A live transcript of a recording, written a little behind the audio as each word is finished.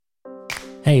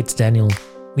Hey, it's Daniel.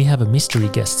 We have a mystery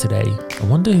guest today. I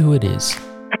wonder who it is.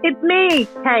 It's me,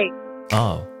 Kate.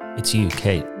 Oh, it's you,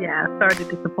 Kate. Yeah, sorry to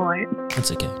disappoint.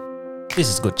 It's okay. This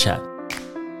is good chat.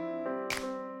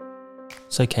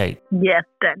 So, Kate, Yes,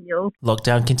 Daniel.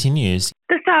 lockdown continues.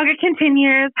 The saga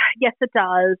continues. Yes, it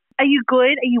does. Are you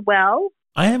good? Are you well?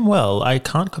 I am well. I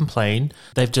can't complain.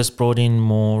 They've just brought in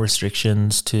more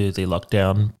restrictions to the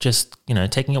lockdown. Just,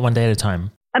 taking it one day at a time.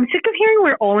 I'm sick of hearing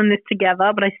we're all in this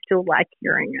together, but I still like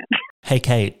hearing it. Hey,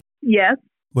 Kate, Yes.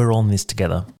 we're all in this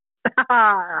together.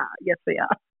 Yes, we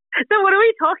are. So what are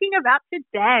we talking about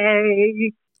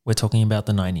today? We're talking about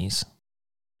the 90s.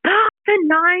 The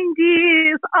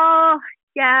 90s. Oh,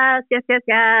 yes.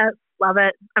 Love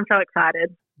it. I'm so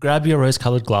excited. Grab your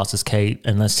rose-coloured glasses, Kate,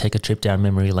 and let's take a trip down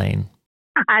memory lane.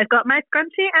 I've got my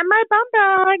scrunchie and my bum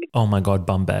bag. Oh my God,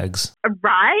 bum bags.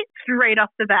 Right? Straight off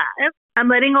the bat. I'm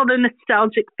letting all the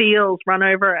nostalgic feels run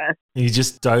over us. You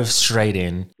just dove straight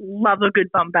in. Love a good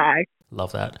bum bag.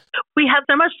 Love that. We have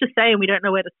so much to say and we don't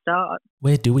know where to start.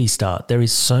 Where do we start? There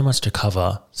is so much to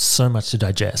cover, so much to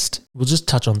digest. We'll just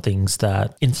touch on things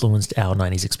that influenced our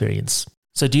 90s experience.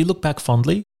 So do you look back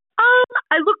fondly?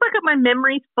 I look back at my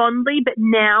memories fondly, but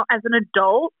now as an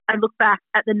adult, I look back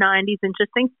at the 90s and just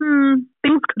think,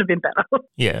 things could have been better.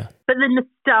 Yeah. But the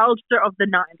nostalgia of the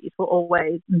 90s will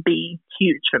always be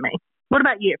huge for me. What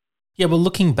about you? Yeah, well,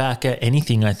 looking back at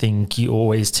anything, I think you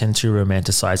always tend to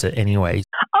romanticize it anyway.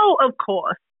 Oh, of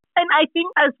course. And I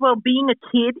think as well, being a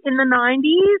kid in the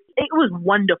 90s, it was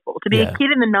wonderful. To be a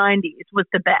kid in the 90s was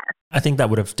the best. I think that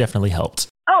would have definitely helped.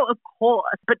 Oh, of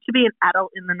course. But to be an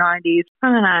adult in the 90s, I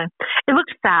don't know. It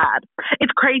looks sad.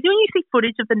 It's crazy when you see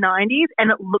footage of the 90s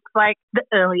and it looks like the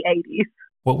early 80s.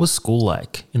 What was school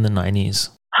like in the 90s?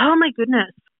 Oh, my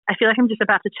goodness. I feel like I'm just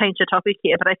about to change the topic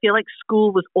here, but I feel like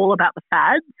school was all about the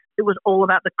fads. It was all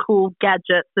about the cool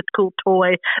gadgets, the cool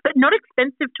toys, but not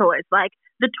expensive toys, like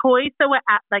the toys that were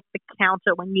at like the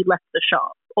counter when you left the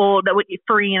shop or that were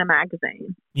free in a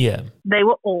magazine. Yeah. They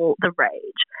were all the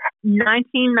rage.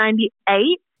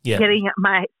 1998, getting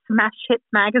my Smash Hits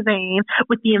magazine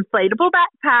with the inflatable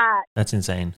backpack. That's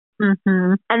insane.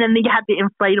 Mm-hmm. And then you had the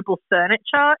inflatable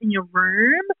furniture in your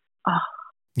room. Oh.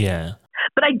 Yeah.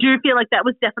 But I do feel like that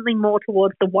was definitely more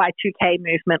towards the Y2K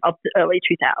movement of the early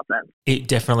 2000s. It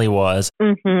definitely was.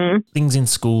 Mm-hmm. Things in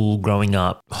school growing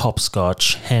up,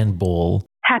 hopscotch, handball.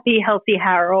 Happy, Healthy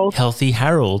Harold. Healthy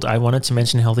Harold. I wanted to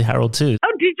mention Healthy Harold too.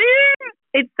 Oh, did you?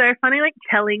 It's so funny, like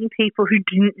telling people who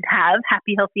didn't have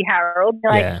Happy, Healthy Harold,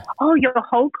 like, oh, your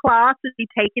whole class would be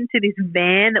taken to this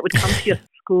van that would come to your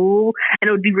school and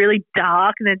it would be really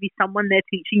dark and there'd be someone there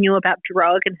teaching you about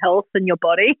drug and health and your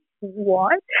body.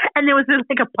 What? And there was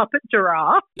like a puppet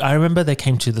giraffe. I remember they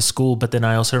came to the school, but then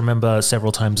I also remember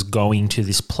several times going to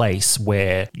this place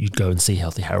where you'd go and see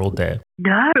Healthy Harold there.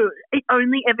 No, it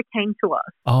only ever came to us.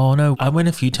 Oh, no. I went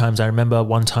a few times. I remember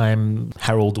one time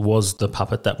Harold was the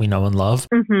puppet that we know and love.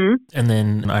 Mm-hmm. And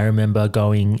then I remember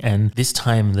going and this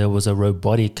time there was a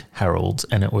robotic Harold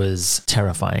and it was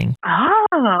terrifying.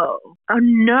 Oh,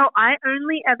 no, I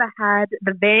only ever had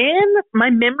the van. My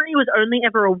memory was only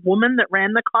ever a woman that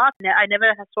ran the class. I never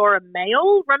saw a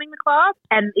male running the class,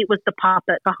 and it was the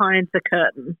puppet behind the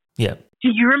curtain. Yeah. Do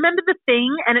you remember the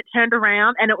thing and it turned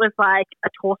around and it was like a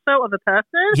torso of a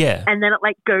person? Yeah. And then it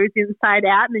like goes inside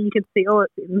out and then you can see all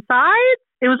its inside?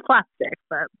 It was plastic,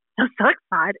 but it was so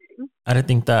exciting. I don't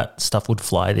think that stuff would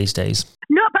fly these days.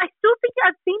 No, but I still think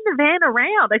I've seen the van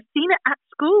around. I've seen it at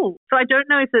school. So I don't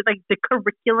know if it's like the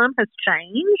curriculum has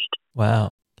changed. Wow.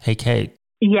 Hey, Kate.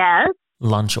 Yes.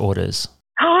 Lunch orders.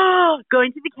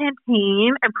 Going to the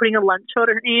canteen and putting a lunch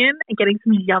order in and getting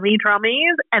some yummy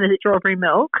drummies and a strawberry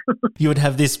milk. You would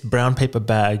have this brown paper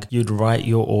bag. You'd write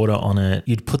your order on it.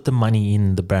 You'd put the money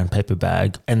in the brown paper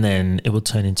bag and then it would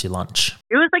turn into lunch.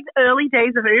 It was like the early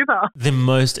days of Uber. The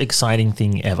most exciting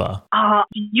thing ever. Do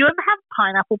you ever have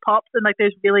pineapple pops and like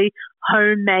those really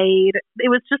homemade? It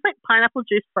was just like pineapple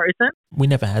juice frozen. We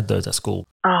never had those at school.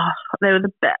 Oh, they were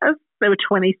the best. They were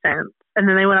 20 cents and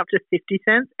then they went up to 50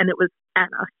 cents and it was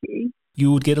anarchy.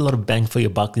 You would get a lot of bang for your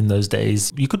buck in those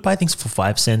days. You could buy things for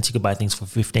 5 cents. You could buy things for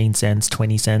 15 cents,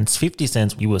 20 cents, 50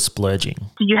 cents. You were splurging.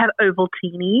 Did you have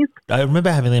Ovaltinis? I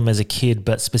remember having them as a kid,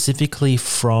 but specifically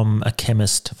from a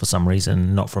chemist for some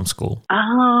reason, not from school.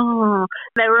 Oh,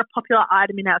 they were a popular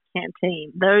item in our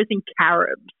canteen. Those in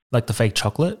Caribs. Like the fake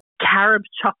chocolate? Caribs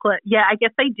chocolate. Yeah, I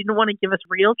guess they didn't want to give us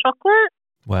real chocolate.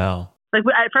 Wow. Like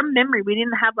from memory, we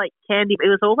didn't have like candy. It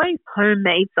was always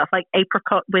homemade stuff like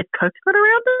apricot with coconut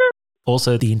around it.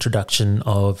 Also, the introduction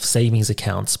of savings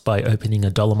accounts by opening a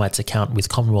Dolomites account with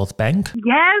Commonwealth Bank.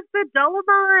 Yes, the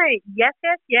Dolomite. Yes.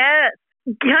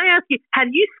 Can I ask you, had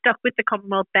you stuck with the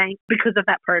Commonwealth Bank because of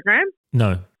that program?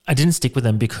 No, I didn't stick with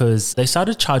them because they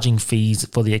started charging fees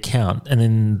for the account and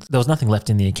then there was nothing left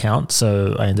in the account.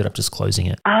 So I ended up just closing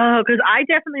it. Oh, because I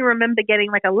definitely remember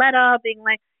getting like a letter being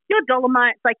like, your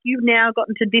Dolomites, like you've now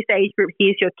gotten to this age group,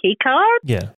 here's your key card.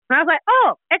 Yeah. And I was like,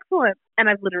 oh, excellent. And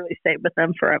I've literally stayed with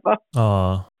them forever.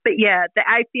 Oh. But yeah,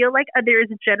 I feel like there is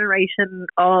a generation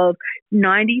of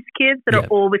 90s kids that are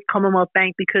all with Commonwealth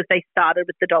Bank because they started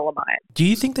with the Dolomites. Do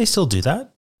you think they still do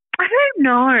that? I don't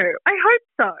know. I hope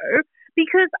so.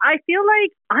 Because I feel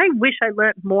like I wish I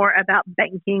learned more about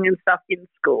banking and stuff in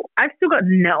school. I've still got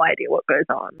no idea what goes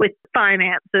on with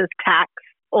finances, tax,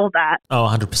 all that. Oh,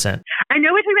 100%. I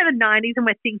know we're talking about the 90s and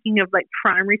we're thinking of like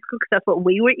primary school because that's what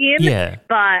we were in. Yeah.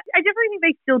 But I definitely think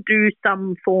they still do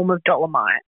some form of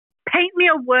Dolomite. Paint me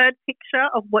a word picture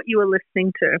of what you were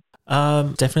listening to.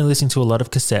 Definitely listening to a lot of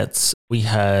cassettes. We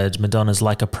had Madonna's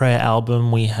Like a Prayer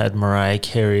album. We had Mariah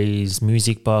Carey's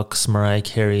Music Box, Mariah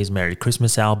Carey's Merry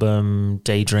Christmas album,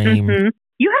 Daydream. Mm-hmm.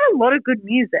 You had a lot of good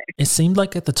music. It seemed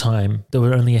like at the time there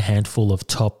were only a handful of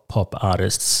top pop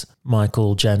artists.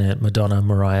 Michael, Janet, Madonna,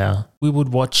 Mariah. We would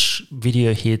watch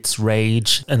video hits,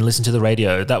 Rage, and listen to the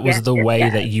radio. That was the way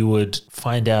that you would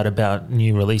find out about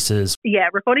new releases. Yeah,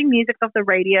 recording music off the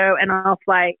radio and off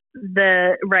like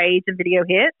the Rage and video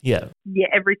hits. Yeah. Yeah,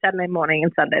 every Saturday morning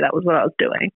and Sunday, that was what I was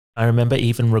doing. I remember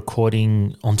even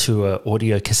recording onto an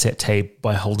audio cassette tape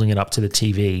by holding it up to the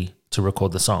TV to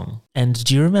record the song. And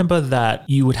do you remember that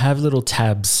you would have little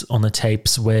tabs on the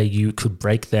tapes where you could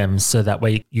break them so that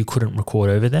way you couldn't record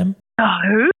over them?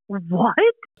 No, what?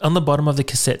 On the bottom of the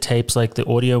cassette tapes, like the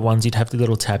audio ones, you'd have the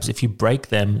little tabs. If you break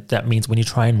them, that means when you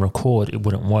try and record, it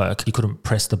wouldn't work. You couldn't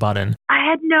press the button. I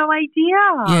had no idea.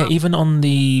 Yeah, even on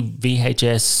the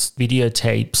VHS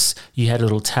videotapes, you had a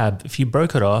little tab. If you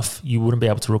broke it off, you wouldn't be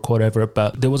able to record over it,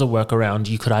 but there was a workaround.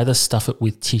 You could either stuff it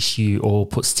with tissue or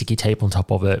put sticky tape on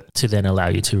top of it to then allow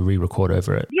you to re-record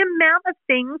over it. The amount of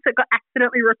things that got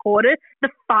accidentally recorded, the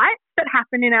fights that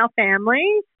happened in our family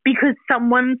because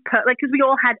because we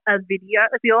all had a video,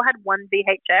 like we all had one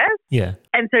VHS. Yeah.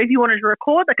 And so if you wanted to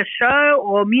record like a show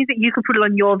or music, you could put it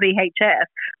on your VHS.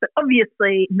 But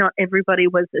obviously not everybody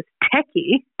was as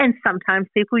techie, and sometimes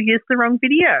people used the wrong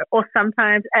video, or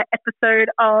sometimes an episode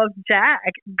of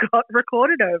Jag got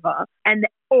recorded over and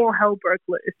all hell broke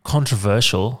loose.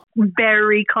 Controversial.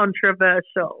 Very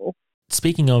controversial.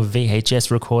 Speaking of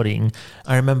VHS recording,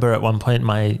 I remember at one point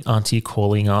my auntie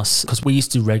calling us because we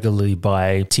used to regularly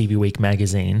buy TV Week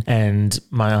magazine, and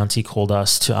my auntie called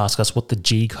us to ask us what the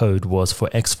G code was for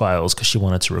X-Files because she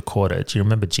wanted to record it. Do you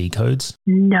remember G codes?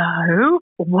 No.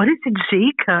 What is a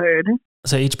G code?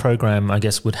 So each program, I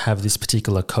guess, would have this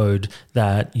particular code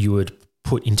that you would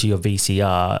put into your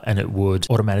VCR and it would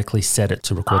automatically set it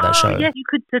to record that show. Yeah, you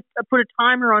could put a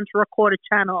timer on to record a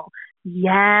channel.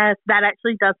 Yes, that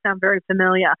actually does sound very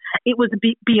familiar. It was a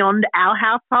bit beyond our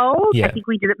household. Yeah. I think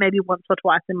we did it maybe once or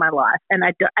twice in my life, and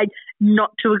I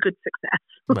not to a good success.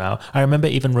 Wow. I remember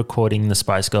even recording the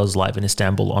Spice Girls live in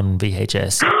Istanbul on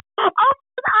VHS. Oh,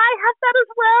 I have that as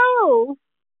well.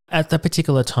 At that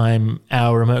particular time,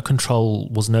 our remote control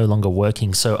was no longer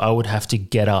working, so I would have to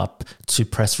get up to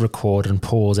press record and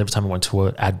pause every time I went to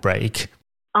an ad break.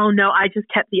 Oh, no, I just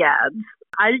kept the ads.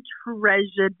 I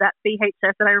treasured that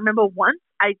VHS, and I remember once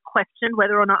I questioned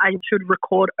whether or not I should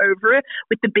record over it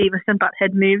with the Beavis and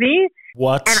Butthead movie.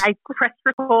 What? And I pressed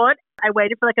record. I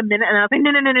waited for like a minute, and I was like,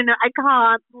 no, I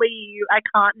can't leave. I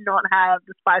can't not have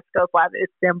the Spice Girls live in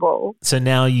Istanbul. So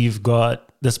now you've got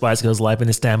the Spice Girls live in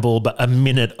Istanbul, but a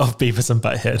minute of Beavis and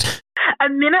Butthead. A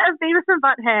minute of Beavis and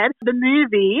Butthead, the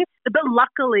movie, but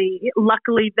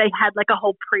luckily they had like a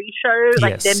whole pre-show,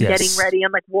 like them getting ready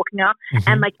and like walking up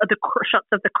and like the shots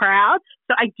of the crowd.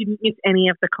 So I didn't miss any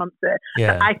of the concert.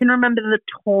 Yeah. But I can remember the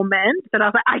torment that I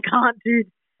was like, I can't do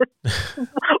this.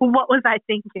 What was I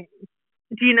thinking?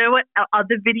 Do you know what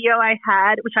other video I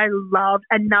had, which I loved?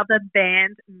 Another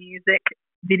band music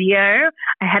video.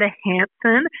 I had a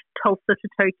Hanson, Tulsa to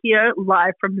Tokyo,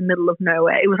 live from the middle of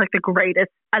nowhere. It was like the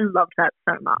greatest. I loved that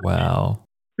so much. Wow.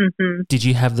 Mm-hmm. Did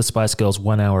you have the Spice Girls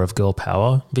 1 hour of Girl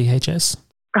Power VHS?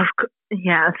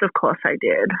 Yes, of course I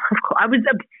did. Of course. I was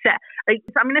obsessed.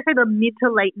 So I'm going to say the mid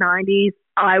to late 90s,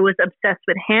 I was obsessed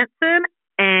with Hanson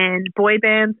and boy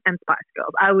bands and Spice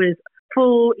Girls. I was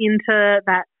full into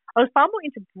that. I was far more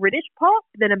into British pop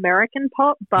than American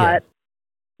pop, but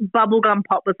bubblegum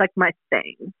pop was like my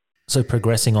thing. So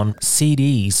progressing on,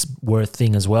 CDs were a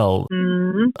thing as well.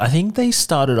 I think they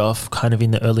started off kind of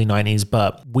in the early 90s,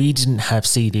 but we didn't have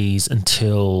CDs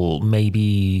until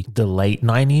maybe the late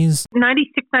 90s.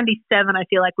 96, 97, I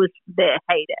feel like was their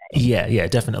heyday. Yeah,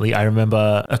 definitely. I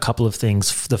remember a couple of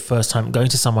things. The first time going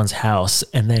to someone's house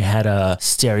and they had a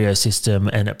stereo system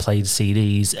and it played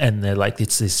CDs and they're like,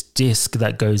 it's this disc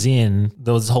that goes in.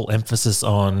 There was a whole emphasis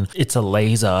on it's a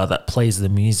laser that plays the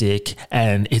music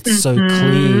and it's so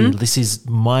clear. This is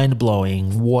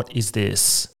mind-blowing. What is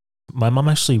this? My mum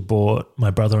actually bought my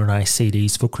brother and I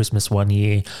CDs for Christmas one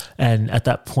year, and at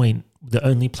that point the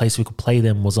only place we could play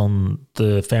them was on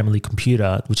the family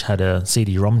computer, which had a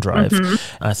CD-ROM drive.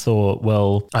 I thought,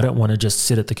 well, I don't want to just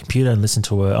sit at the computer and listen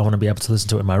to it. I want to be able to listen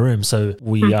to it in my room. So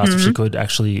we asked if she could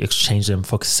actually exchange them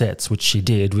for cassettes, which she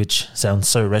did, which sounds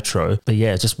so retro. But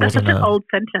yeah, it just wasn't an old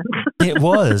sentence. It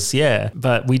was, yeah.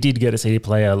 But we did get a CD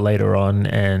player later on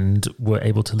and were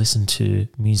able to listen to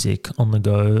music on the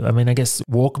go. I mean, I guess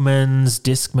Walkmans,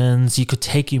 Discmans, you could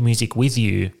take your music with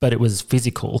you, but it was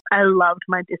physical. I loved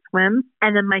my Discman.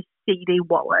 And then my CD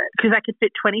wallet, because I could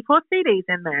fit 24 CDs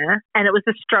in there, and it was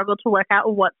a struggle to work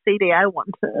out what CD I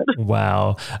wanted.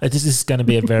 Wow. This is going to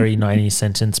be a very 90s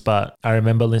sentence, but I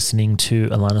remember listening to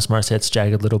Alanis Morissette's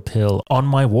Jagged Little Pill on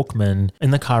my Walkman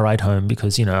in the car ride home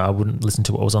because, you know, I wouldn't listen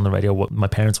to what was on the radio, what my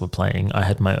parents were playing. I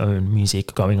had my own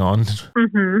music going on.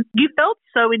 You felt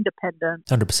so independent.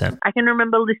 100%. I can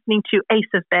remember listening to Ace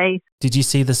of Base. Did you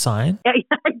see The Sign? Yeah,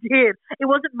 I did. It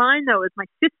wasn't mine, though. It was my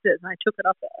sister's, and I took it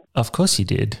off her. Of course you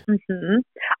did.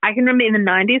 I can remember in the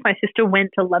 90s, my sister went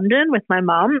to London with my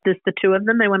mum. There's the two of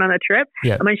them. They went on a trip.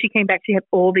 Yeah. And when she came back, she had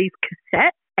all these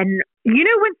cassettes. And you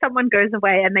know when someone goes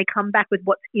away and they come back with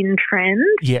what's in trend?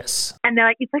 Yes. And they're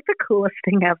like, it's like the coolest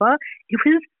thing ever. It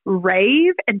was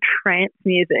rave and trance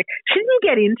music. She didn't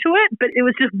get into it, but it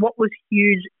was just what was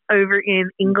huge over in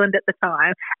England at the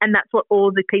time. And that's what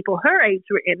all the people her age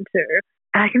were into.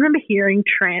 And I can remember hearing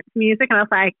trance music and I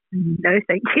was like, no,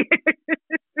 thank you.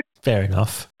 Fair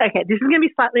enough. Okay, this is going to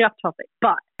be slightly off topic,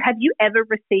 but have you ever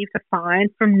received a fine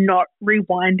from not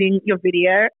rewinding your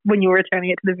video when you were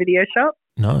returning it to the video shop?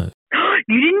 No.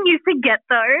 You didn't used to get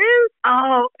those?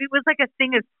 Oh, it was like a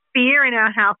thing of fear in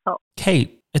our household.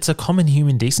 Kate, it's a common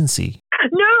human decency.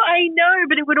 No, I know,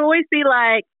 but it would always be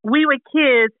like, we were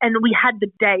kids and we had the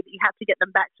day that you had to get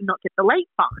them back to not get the late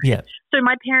fine. Yeah. So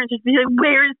my parents would be like,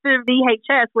 where is the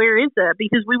VHS? Where is it?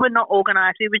 Because we were not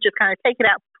organized. We would just kind of take it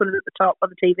out, put it at the top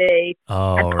of the TV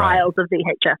and piles of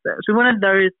VHSs. We were one of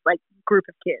those like group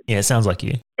of kids. Yeah, it sounds like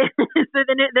you. So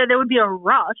then there would be a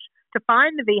rush to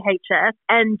find the VHS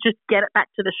and just get it back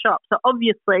to the shop. So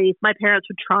obviously my parents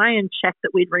would try and check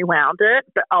that we'd rewound it,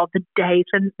 but the days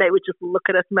and they would just look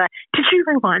at us and be like, did you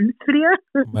rewind this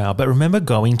video? Wow, but remember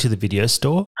going to the video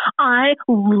store? I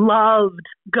loved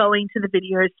going to the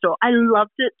video store. I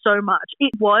loved it so much.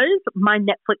 It was my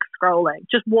Netflix scrolling,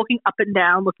 just walking up and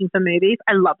down looking for movies.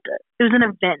 I loved it. It was an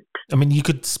event. I mean, you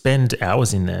could spend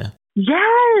hours in there.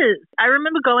 Yes. I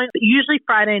remember going, usually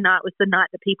Friday night was the night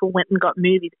that people went and got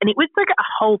movies. And it was like a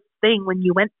whole thing when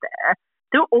you went there.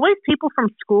 There were always people from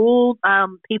school,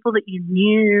 people that you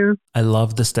knew. I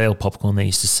love the stale popcorn they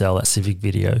used to sell at Civic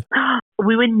Video.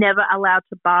 We were never allowed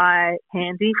to buy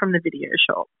candy from the video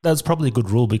shop. That's probably a good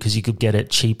rule because you could get it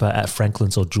cheaper at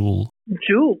Franklin's or Jewel.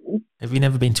 Jewel? Have you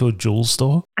never been to a Jewel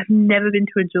store? I've never been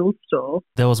to a Jewel store.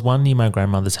 There was one near my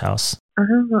grandmother's house. Did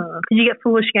you get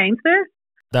Foolish Games there?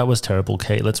 That was terrible,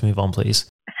 Kate. Let's move on, please.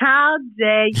 How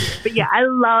dare you? But yeah, I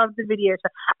love the video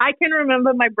shop. I can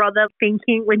remember my brother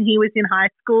thinking when he was in high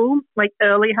school, like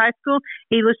early high school,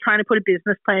 he was trying to put a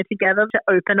business plan together to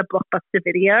open a Blockbuster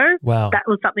Video. Wow. That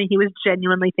was something he was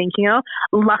genuinely thinking of.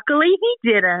 Luckily,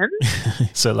 he didn't.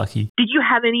 So lucky. Did you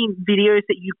have any videos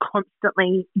that you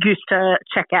constantly used to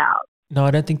check out? No,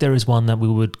 I don't think there is one that we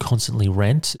would constantly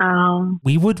rent.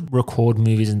 We would record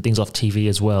movies and things off TV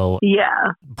as well.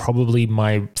 Yeah. Probably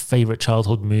my favorite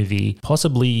childhood movie,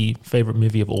 possibly favorite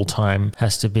movie of all time,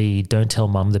 has to be Don't Tell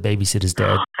Mum the Babysitter's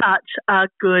Dead. Such a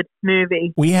good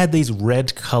movie. We had these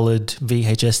red-coloured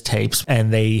VHS tapes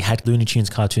and they had Looney Tunes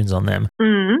cartoons on them.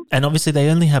 And obviously they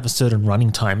only have a certain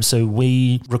running time. So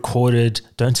we recorded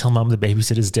Don't Tell Mum the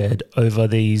Babysitter's Dead over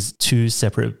these two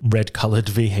separate red-coloured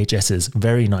VHSs,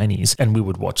 very 90s. And we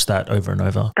would watch that over and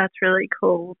over. That's really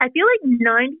cool. I feel like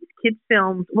 90s kids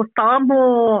films were far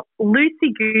more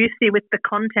loosey-goosey with the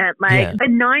content. Like a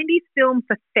 90s film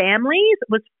for families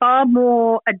was far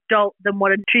more adult than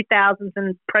what a 2000s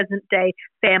and present day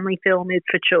family film is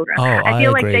for children. I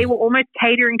feel like they were almost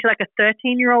catering to like a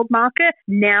 13-year-old market.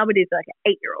 Now it is like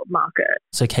an 8-year-old market.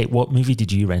 So Kate, what movie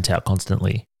did you rent out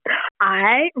constantly?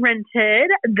 I rented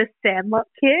The Sandlot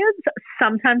Kids.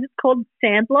 Sometimes it's called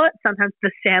Sandlot, sometimes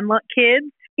The Sandlot Kids.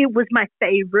 It was my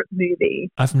favorite movie.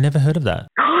 I've never heard of that.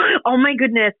 Oh my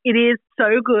goodness, it is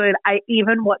so good. I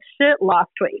even watched it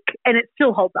last week and it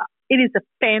still holds up. It is a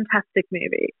fantastic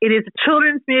movie. It is a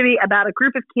children's movie about a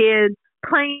group of kids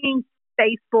playing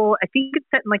baseball. I think it's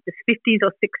set in like the 50s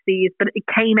or 60s, but it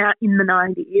came out in the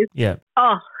 90s. Yeah.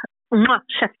 Oh,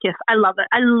 chef's kiss. I love it.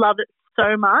 I love it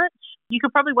so much. You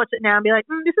could probably watch it now and be like,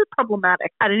 this is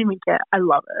problematic. I don't even care. I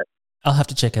love it. I'll have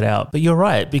to check it out. But you're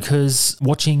right, because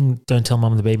watching Don't Tell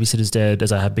Mum the Babysitter's Dead,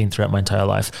 as I have been throughout my entire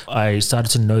life, I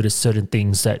started to notice certain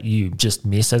things that you just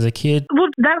miss as a kid. Well,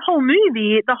 that whole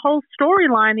movie, the whole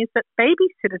storyline is that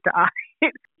babysitter died.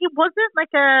 It wasn't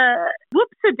like a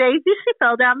whoops-a-daisy, she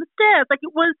fell down the stairs. Like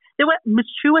there were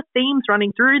mature themes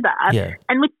running through that. Yeah.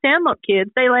 And with Sandlot Kids,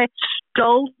 they like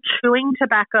stole chewing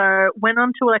tobacco, went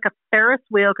onto like a Ferris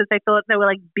wheel because they thought they were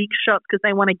like big shots because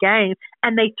they won a game,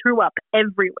 and they threw up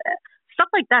everywhere. Stuff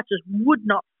like that just would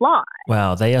not fly.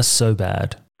 Wow, they are so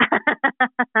bad.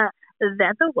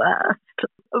 They're the worst.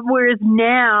 Whereas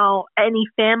now, any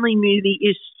family movie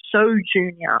is so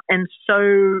junior and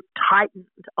so tightened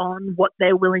on what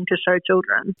they're willing to show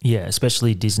children. Yeah,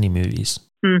 especially Disney movies.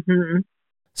 Mm-hmm.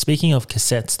 Speaking of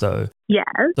cassettes, though, yes,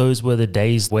 those were the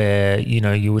days where,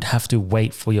 you would have to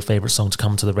wait for your favorite song to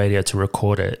come to the radio to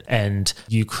record it, and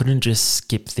you couldn't just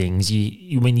skip things.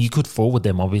 You could forward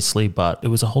them, obviously, but it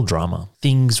was a whole drama.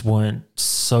 Things weren't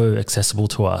so accessible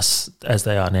to us as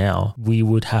they are now. We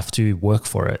would have to work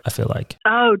for it, I feel like.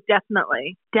 Oh,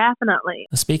 definitely. Definitely.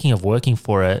 Speaking of working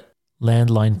for it,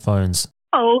 landline phones.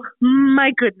 Oh,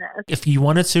 my goodness. If you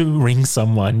wanted to ring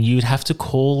someone, you'd have to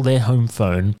call their home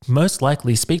phone, most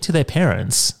likely speak to their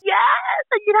parents. Yes,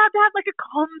 and you'd have to have like a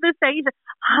conversation.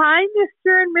 Hi,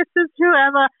 Mr. and Mrs.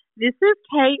 Whoever. This is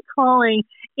Kate calling.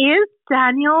 Is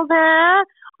Daniel there?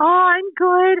 Oh, I'm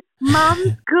good.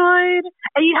 Mom's good.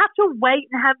 And you'd have to wait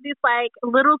and have this like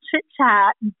little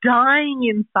chit-chat dying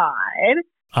inside.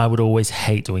 I would always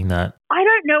hate doing that. I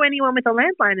don't know anyone with a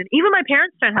landline, and even my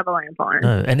parents don't have a landline.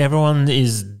 No, and everyone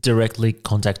is directly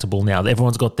contactable now.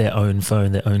 Everyone's got their own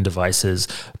phone, their own devices,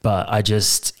 but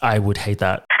I would hate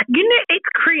that. It's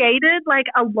created like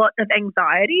a lot of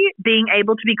anxiety being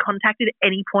able to be contacted at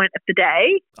any point of the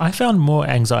day. I found more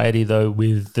anxiety though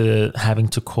with the having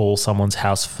to call someone's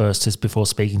house first just before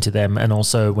speaking to them, and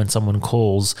also when someone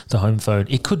calls the home phone,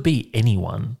 it could be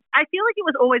anyone. I feel like it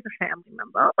was always a family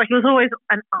member. Like it was always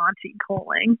an auntie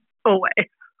calling. Always.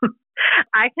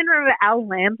 I can remember our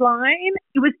landline,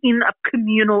 it was in a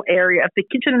communal area of the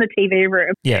kitchen and the TV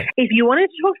room. Yeah. If you wanted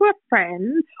to talk to a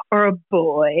friend or a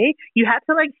boy, you had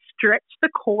to like stretch the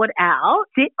cord out,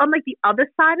 sit on like the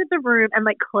other side of the room and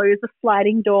like close the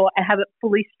sliding door and have it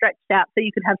fully stretched out so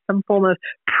you could have some form of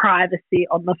privacy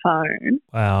on the phone.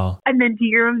 Wow. And then do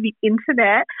you remember the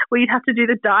internet where you'd have to do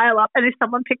the dial up, and if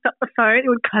someone picked up the phone, it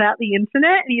would cut out the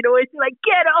internet and you'd always be like,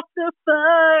 get off the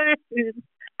phone.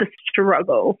 The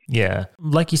struggle. Yeah.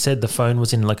 Like you said, the phone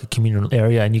was in like a communal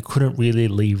area and you couldn't really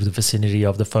leave the vicinity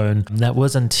of the phone. That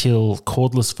was until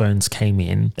cordless phones came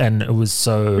in, and it was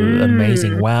so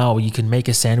amazing. Wow, you can make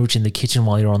a sandwich in the kitchen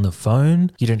while you're on the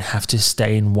phone. You don't have to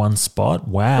stay in one spot.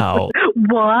 Wow.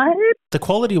 What? The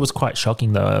quality was quite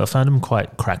shocking though. I found them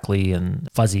quite crackly and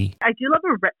fuzzy. I do love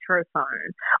a retro phone.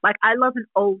 Like I love an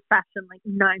old-fashioned like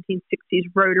 1960s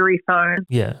rotary phone.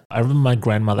 Yeah. I remember my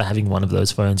grandmother having one of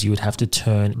those phones. You would have to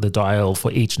turn the dial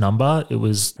for each number. It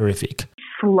was horrific.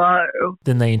 Slow.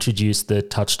 Then they introduced the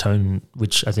touch tone,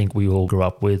 which I think we all grew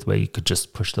up with, where you could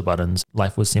just push the buttons.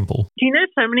 Life was simple. Do you know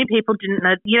so many people didn't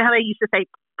know? You know how they used to say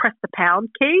press the pound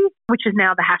key, which is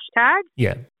now the hashtag?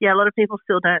 Yeah. Yeah, a lot of people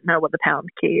still don't know what the pound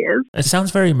key is. It sounds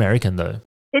very American though.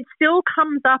 It still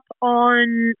comes up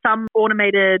on some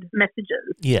automated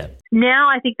messages. Yeah. Now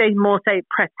I think they more say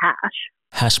press hash.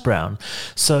 Hash brown.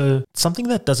 So something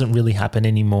that doesn't really happen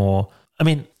anymore. I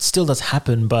mean, it still does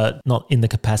happen, but not in the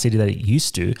capacity that it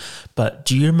used to. But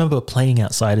do you remember playing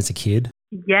outside as a kid?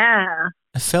 Yeah.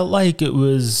 I felt like it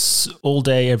was all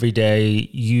day, every day.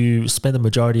 You spent the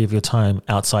majority of your time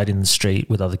outside in the street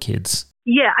with other kids.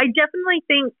 Yeah, I definitely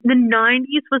think the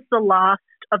 90s was the last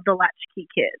of the latchkey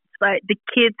kids. Like the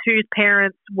kids whose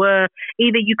parents were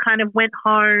either you kind of went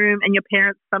home and your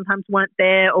parents sometimes weren't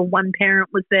there, or one parent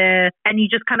was there and you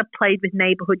just kind of played with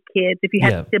neighborhood kids. If you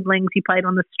had siblings, you played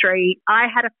on the street. I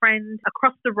had a friend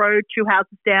across the road, 2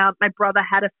 houses down. My brother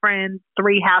had a friend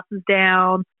 3 houses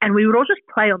down, and we would all just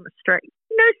play on the street.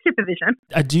 no supervision.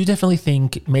 I do definitely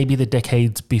think maybe the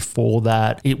decades before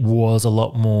that, it was a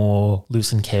lot more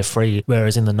loose and carefree,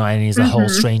 whereas in the 90s, the whole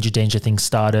stranger danger thing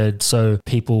started. So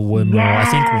people were more, I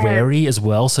think, wary as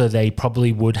well. So they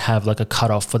probably would have like a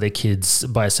cutoff for their kids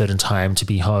by a certain time to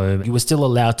be home. You were still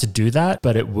allowed to do that,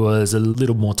 but it was a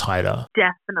little more tighter.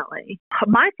 Definitely.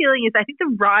 My feeling is I think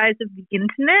the rise of the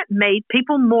internet made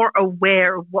people more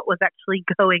aware of what was actually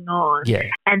going on. Yeah.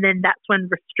 And then that's when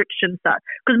restrictions start.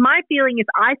 Because my feeling is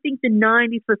I think the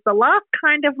 90s was the last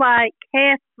kind of like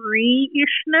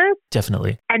carefree-ishness.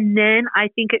 Definitely. And then I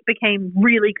think it became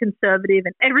really conservative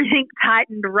and everything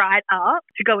tightened right up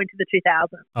to go into the 2000s.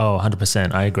 Oh,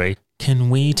 100%. I agree. Can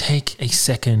we take a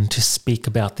second to speak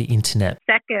about the internet?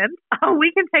 Second? Oh,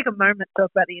 we can take a moment to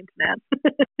talk about the internet.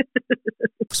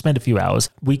 Spent a few hours.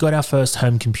 We got our first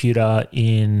home computer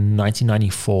in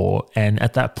 1994, and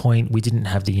at that point we didn't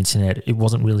have the internet. It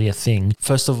wasn't really a thing.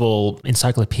 First of all,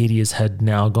 encyclopedias had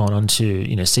now gone on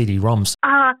to, CD-ROMs.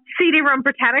 CD-ROM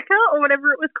Britannica or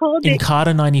whatever it was called.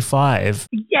 Encarta 95.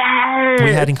 Yes.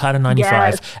 We had Encarta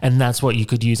 95 and that's what you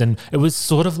could use. And it was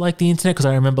sort of like the internet because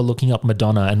I remember looking up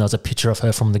Madonna and there was a picture of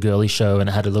her from The Girly Show and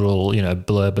it had a little,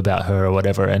 blurb about her or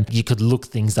whatever. And you could look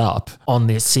things up on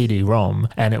this CD-ROM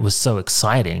and it was so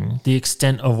exciting. The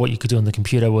extent of what you could do on the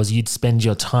computer was you'd spend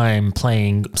your time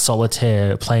playing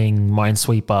solitaire, playing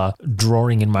Minesweeper,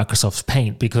 drawing in Microsoft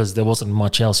Paint because there wasn't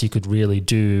much else you could really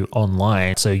do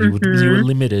online. So you were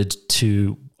limited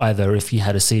to either if you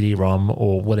had a CD-ROM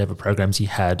or whatever programs you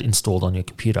had installed on your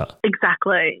computer.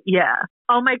 Exactly, yeah.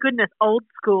 Oh my goodness, old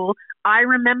school. I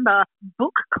remember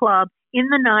book club in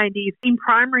the 90s in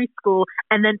primary school,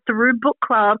 and then through book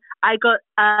club, I got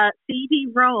a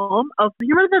CD-ROM of,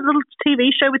 you remember the little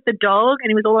TV show with the dog and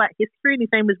it was all about history and his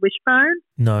name was Wishbone?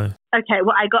 No. Okay,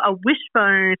 well, I got a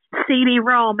Wishbone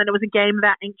CD-ROM and it was a game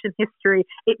about ancient history.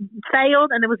 It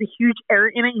failed and there was a huge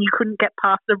error in it and you couldn't get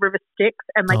past the River Styx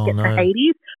and get to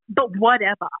Hades. But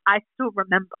whatever, I still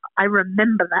remember. I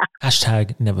remember that.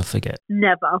 Hashtag never forget.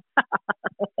 Never.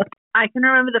 I can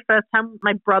remember the first time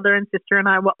my brother and sister and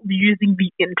I were using the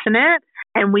internet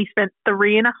and we spent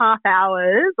 3.5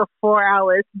 hours or 4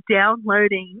 hours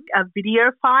downloading a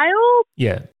video file.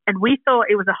 Yeah. And we thought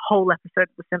it was a whole episode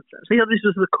of The Simpsons. We thought this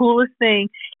was the coolest thing.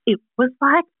 It was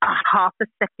like a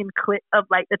half-a-second clip of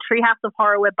like the Treehouse of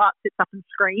Horror where Bart sits up and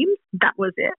screams. That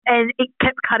was it. And it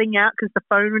kept cutting out because the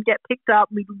phone would get picked up.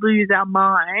 We'd lose our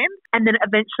mind. And then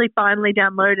eventually finally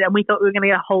downloaded it. And we thought we were going to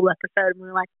get a whole episode. And we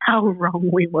were like, how wrong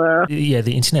we were. Yeah,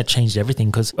 the internet changed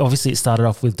everything because obviously it started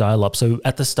off with dial-up. So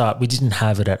at the start, we didn't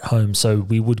have it at home. So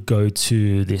we would go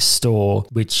to this store,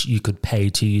 which you could pay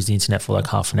to use the internet for like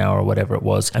half an hour or whatever it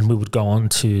was. And we would go on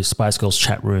to Spice Girls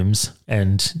chat rooms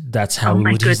and that's how we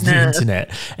would use the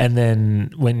internet. And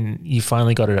then when you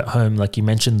finally got it at home, like you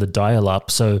mentioned the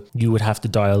dial-up, so you would have to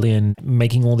dial in,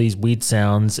 making all these weird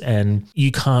sounds and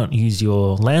you can't use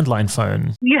your landline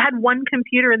phone. You had one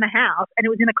computer in the house and it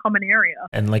was in a common area.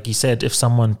 And like you said, if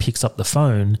someone picks up the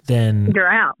phone, then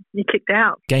you're out. You're kicked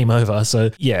out. Game over.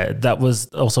 So yeah, that was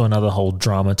also another whole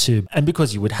drama too. And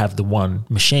because you would have the one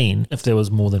machine, if there was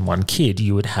more than one kid,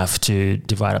 you would have to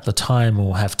divide up the time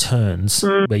or have turns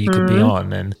where you could be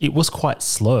on. And it was quite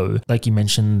slow. Like you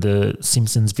mentioned the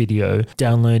Simpsons video,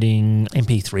 downloading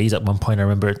MP3s at one point, I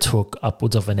remember it took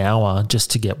upwards of an hour just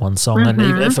to get one song. And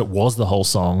even if it was the whole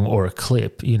song or a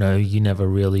clip, you never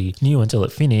really knew until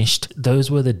it finished. Those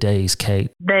were the days,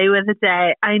 Kate. They were the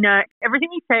day. I know. Everything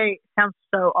you say sounds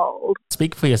so old.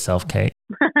 Speak for yourself, Kate.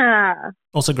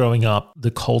 Also growing up,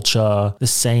 the culture, the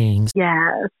sayings.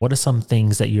 Yes. What are some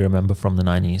things that you remember from the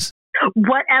 90s?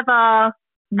 Whatever,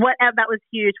 that was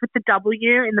huge. With the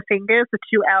W in the fingers, the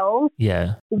 2 L's.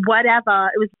 Yeah. Whatever.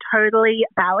 It was totally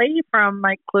Bally from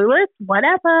like Clueless.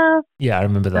 Whatever. Yeah, I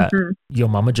remember that. Your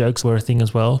mama jokes were a thing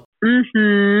as well.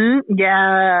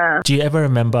 Yeah. Do you ever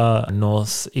remember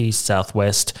North, East,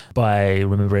 Southwest by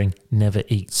remembering never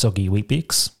eat soggy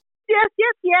Weet-Bix?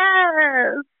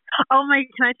 Yes. Oh my,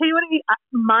 can I tell you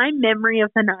my memory of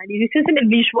the 90s, this isn't a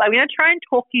visual, I'm going to try and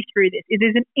talk you through this. It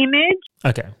is an image.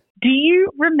 Okay. Do you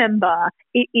remember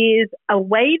it is a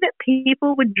way that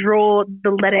people would draw the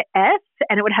letter S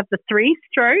and it would have the 3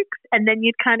 strokes and then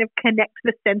you'd kind of connect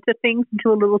the center things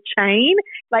into a little chain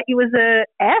like it was a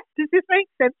S? Does this make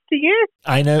sense to you?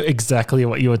 I know exactly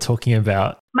what you were talking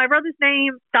about. My brother's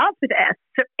name starts with S,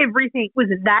 so everything was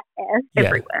that S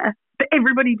everywhere. But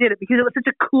everybody did it because it was such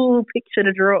a cool picture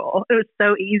to draw. It was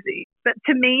so easy. But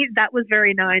to me, that was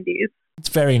very 90s. It's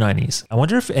very 90s. I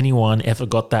wonder if anyone ever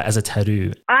got that as a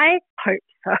tattoo. I hope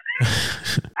so.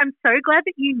 I'm so glad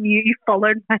that you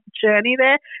followed my journey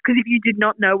there, because if you did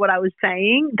not know what I was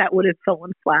saying, that would have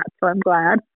fallen flat. So I'm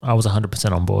glad. I was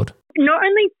 100% on board. Not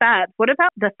only that, what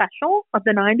about the fashion of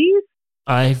the 90s?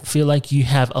 I feel like you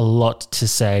have a lot to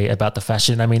say about the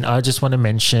fashion. I mean, I just want to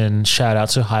mention, shout out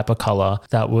to Hypercolor.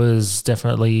 That was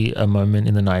definitely a moment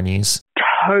in the 90s.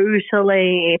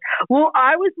 Totally. Well,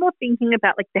 I was more thinking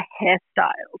about like the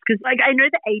hairstyles, because like I know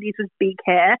the 80s was big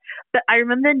hair, but I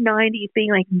remember the 90s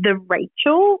being like the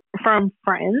Rachel from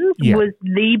Friends was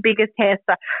the biggest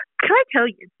hairstyle. Can I tell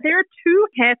you, there are two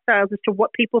hairstyles as to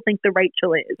what people think the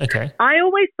Rachel is. Okay. I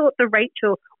always thought the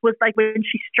Rachel was like when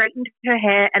she straightened her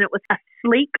hair and it was a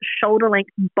sleek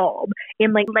shoulder-length bob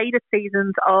in like later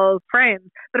seasons of Friends,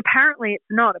 but apparently it's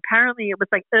not. Apparently it was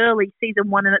like early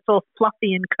season 1 and it's all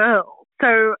fluffy and curled.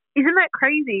 So isn't that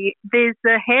crazy? There's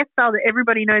a hairstyle that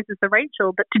everybody knows is the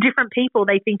Rachel, but to different people,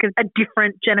 they think of a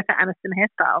different Jennifer Aniston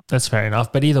hairstyle. That's fair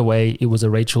enough. But either way, it was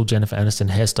a Rachel Jennifer Aniston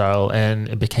hairstyle and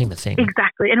it became a thing.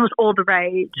 Exactly. And it was all the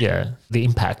rage. Yeah. The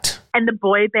impact. And the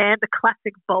boy band, the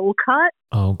classic bowl cut.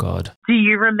 Oh, God. Do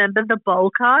you remember the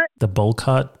bowl cut? The bowl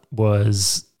cut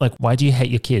was like, why do you hate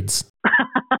your kids?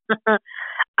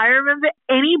 I remember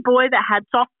any boy that had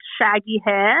soft, shaggy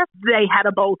hair, they had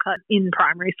a bowl cut in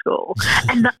primary school.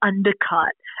 And the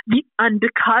undercut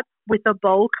with a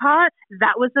bowl cut,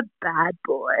 that was a bad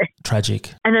boy.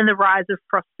 Tragic. And then the rise of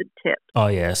frosted tips. Oh,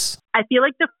 yes. I feel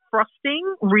like the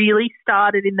frosting really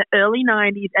started in the early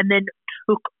 90s and then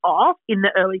took off in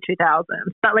the early 2000s.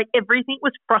 But like everything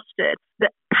was frosted. The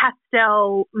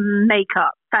pastel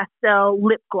makeup, pastel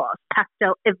lip gloss,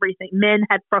 pastel everything. Men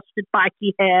had frosted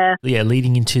spiky hair. Yeah,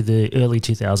 leading into the early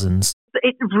 2000s.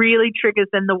 It really triggers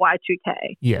then the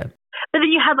Y2K. Yeah. But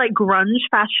then you had like grunge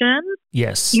fashion.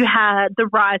 Yes. You had the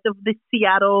rise of the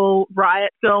Seattle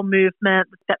riot girl movement,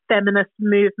 that feminist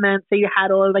movement. So you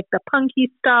had all of like the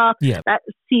punky stuff, that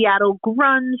Seattle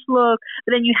grunge look.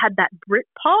 But then you had that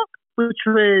Britpop, which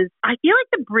was, I feel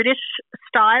like the British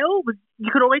style was, you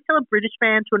could always tell a British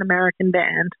band to an American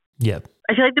band. Yep.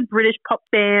 I feel like the British pop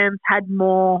bands had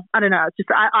more, I don't know, it's just,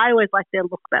 I always liked their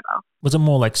look better. Was it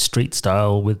more like street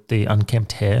style with the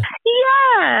unkempt hair?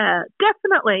 Yeah,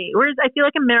 definitely. Whereas I feel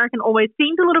like American always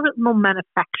seemed a little bit more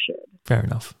manufactured. Fair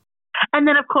enough. And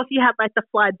then, of course, you had like the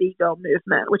Fly B-Girl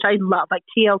movement, which I love, like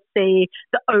TLC,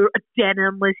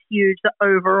 denim was huge, the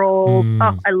overall.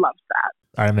 Oh, I loved that.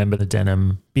 I remember the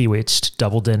denim, Bewitched,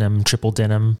 double denim, triple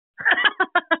denim.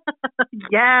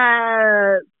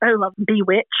 Yes. I love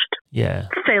Bewitched. Yeah.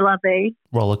 C'est la vie.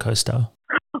 Roller coaster.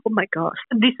 Oh my gosh.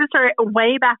 This is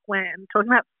way back when, talking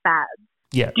about fads.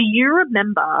 Yeah. Do you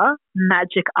remember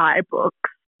Magic Eye books?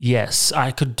 Yes,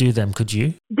 I could do them. Could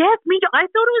you? Yes, me too. I thought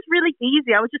it was really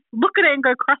easy. I would just look at it and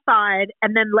go cross-eyed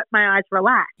and then let my eyes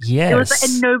relax. Yes. It was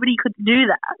and nobody could do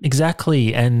that.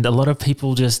 Exactly. And a lot of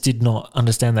people just did not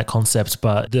understand that concept,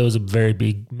 but there was a very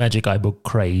big Magic Eye book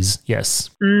craze. Yes.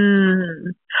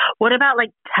 What about like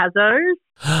Tazos?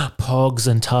 Pogs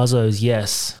and Tazos,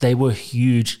 yes. They were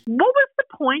huge. What was the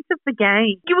point of the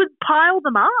game? You would pile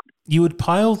them up? You would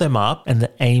pile them up and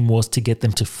the aim was to get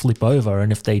them to flip over.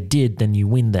 And if they did, then you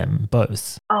win them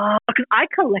both. Oh, because I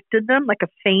collected them like a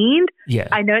fiend. Yeah.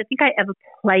 I don't think I ever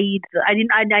played them.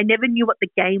 I never knew what the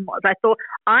game was. I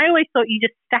always thought you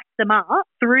just stacked them up,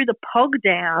 threw the pog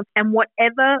down, and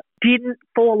whatever didn't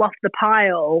fall off the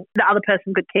pile, the other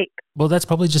person could keep. Well, that's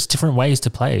probably just different ways to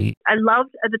play. I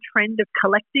loved the trend of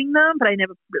collecting them, but I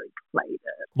never really played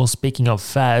it. Well, speaking of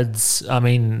fads, I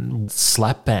mean,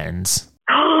 slap bands.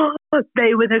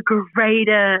 They were the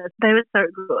greatest. They were so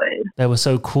good. They were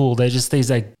so cool. They're just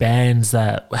these like bands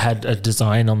that had a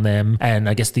design on them, and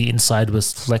I guess the inside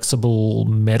was flexible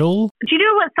metal. Do you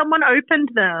know what? Someone opened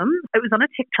them. It was on a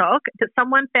TikTok that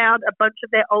someone found a bunch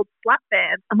of their old slap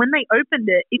bands, and when they opened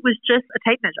it, it was just a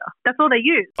tape measure. That's all they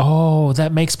used. Oh,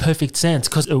 that makes perfect sense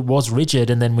because it was rigid,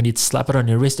 and then when you'd slap it on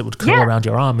your wrist, it would curl around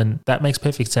your arm, and that makes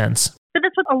perfect sense. But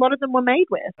that's what a lot of them were made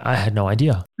with. I had no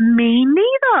idea. Me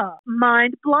neither.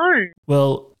 Mind blown.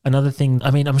 Well, another thing,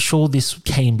 I mean, I'm sure this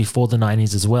came before the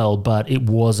 90s as well, but it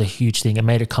was a huge thing. It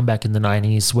made a comeback in the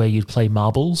 90s where you'd play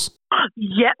marbles.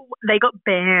 Yeah, they got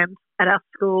banned at our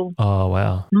school. Oh,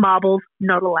 wow. Marbles,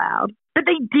 not allowed. But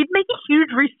they did make a huge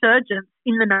resurgence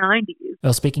in the 90s.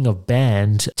 Well, speaking of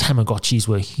banned, Tamagotchis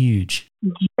were huge.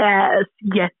 Yes.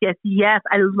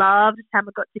 I loved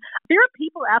Tamagotchi. There are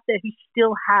people out there who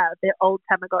still have their old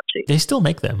Tamagotchi. They still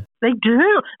make them. They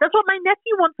do. That's what my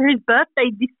nephew wants for his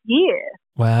birthday this year.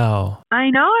 Wow.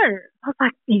 I know. I was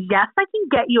like, yes, I can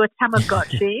get you a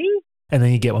Tamagotchi. And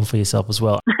then you get one for yourself as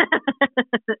well.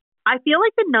 I feel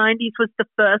like the 90s was the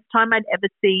first time I'd ever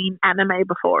seen anime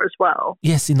before as well.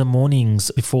 Yes, in the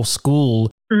mornings before school.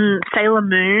 Sailor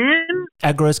Moon.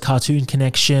 Agro's Cartoon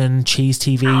Connection, Cheese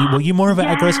TV. Were you more of an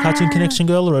Agro's Cartoon Connection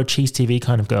girl or a Cheese TV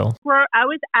kind of girl? Well, I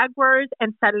was Agro's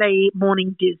and Saturday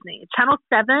morning Disney. Channel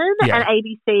 7 and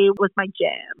ABC was my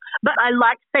jam. But I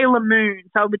liked Sailor Moon,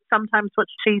 so I would sometimes watch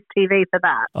Cheese TV for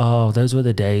that. Oh, those were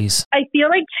the days. I feel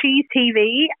like Cheese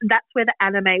TV, that's where the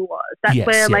anime was. That's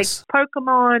where like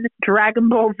Pokemon, Dragon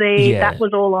Ball Z, that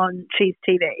was all on Cheese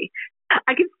TV.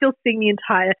 I can still sing the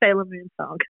entire Sailor Moon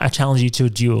song. I challenge you to a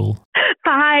duel.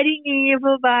 Fighting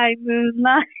evil by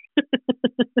moonlight.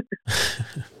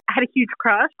 I had a huge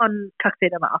crush on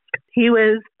Tuxedo Mask. He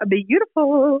was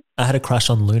beautiful. I had a crush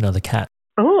on Luna the cat.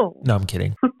 Oh. No, I'm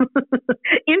kidding.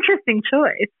 Interesting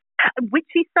choice.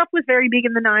 Witchy stuff was very big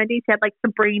in the 90s. You had like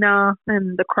Sabrina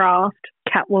and The Craft,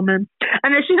 Catwoman. I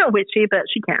know she's not witchy, but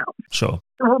she counts. Sure.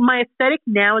 Well, my aesthetic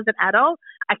now as an adult,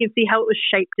 I can see how it was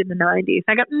shaped in the 90s.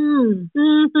 I go,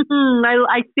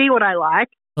 I see what I like.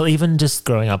 Well, even just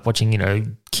growing up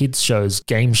watching, kids shows,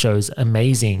 game shows,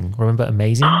 Amazing. Remember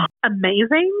Amazing?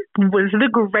 Amazing was the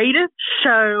greatest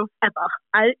show ever.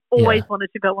 I always wanted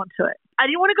to go onto it. I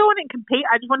didn't want to go on and compete.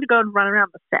 I just wanted to go and run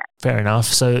around the set. Fair enough.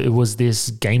 So it was this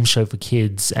game show for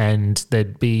kids and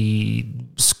there'd be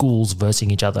schools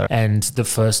versing each other. And the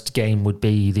first game would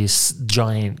be this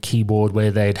giant keyboard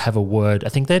where they'd have a word. I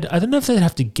don't know if they'd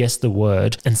have to guess the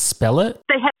word and spell it.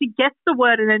 They had to guess the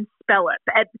word and then spell it.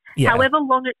 But however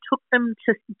long it took them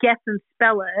to guess and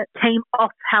spell it came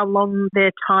off how long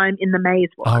their time in the maze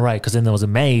was. Oh, right. Because then there was a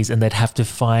maze and they'd have to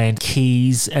find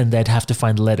keys and they'd have to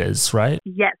find letters, right?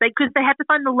 Yeah, because they had to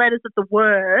find the letters of the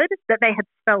word that they had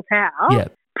spelled out. Yeah.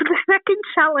 But the second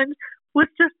challenge was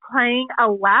just playing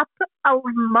a lap of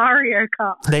Mario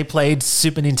Kart. They played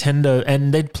Super Nintendo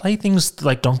and they'd play things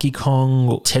like Donkey Kong,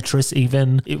 Tetris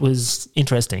even. It was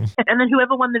interesting. And then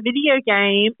whoever won the video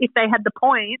game, if they had the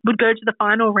point, would go to the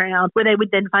final round where they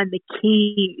would then find the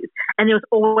keys. And there was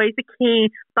always a key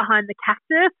behind the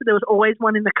cactus. There was always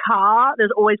one in the car.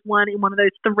 There's always one in one of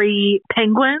those 3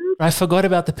 penguins. I forgot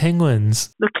about the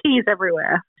penguins. The keys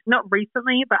everywhere. Not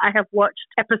recently, but I have watched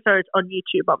episodes on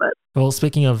YouTube of it. Well,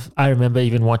 speaking of, I remember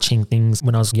even watching things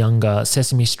when I was younger,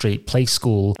 Sesame Street, Play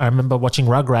School. I remember watching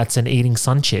Rugrats and eating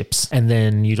Sun Chips. And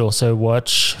then you'd also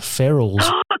watch Ferals.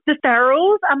 The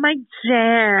Ferals are my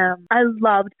jam. I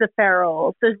loved the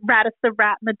Ferals. There's Raditz the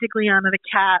rat, Modigliana the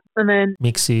cat, and then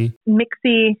Mixie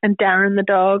and Darren the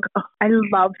dog. Oh, I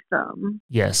loved them.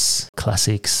 Yes,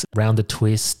 classics. Round the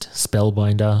Twist,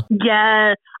 Spellbinder.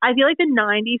 Yeah, I feel like the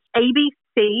 90s,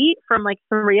 ABC from like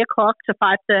 3 o'clock to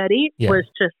 5:30 was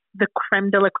just the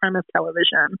creme de la creme of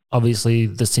television. Obviously,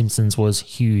 The Simpsons was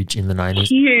huge in the 90s.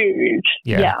 Huge.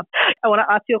 Yeah. I want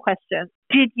to ask you a question.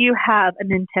 Did you have a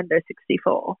Nintendo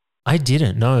 64? I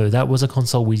didn't. No, that was a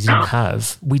console we didn't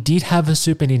have. We did have a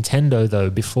Super Nintendo, though,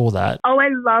 before that. Oh, I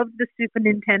loved the Super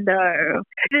Nintendo.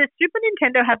 The Super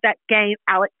Nintendo had that game,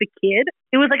 Alex the Kid.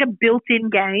 It was like a built-in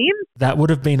game. That would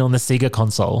have been on the Sega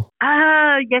console.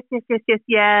 Ah, yes.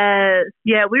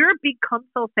 Yeah, we were a big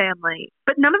console family,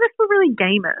 but none of us were really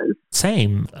gamers.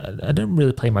 Same. I don't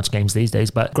really play much games these days,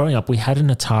 but growing up, we had an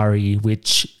Atari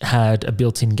which had a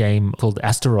built-in game called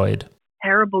Asteroid.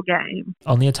 Terrible game.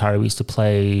 On the Atari, we used to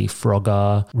play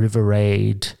Frogger, River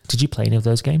Raid. Did you play any of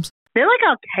those games? They're like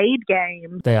arcade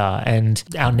games. They are. And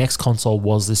our next console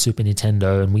was the Super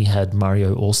Nintendo, and we had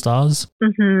Mario All-Stars.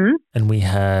 Mm-hmm. And we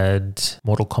had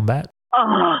Mortal Kombat.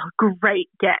 Oh, great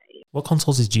game. What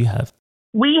consoles did you have?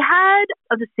 We had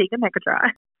the Sega Mega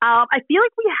Drive. I feel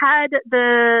like we had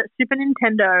the Super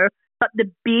Nintendo, but the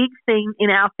big thing in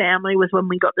our family was when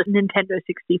we got the Nintendo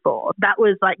 64. That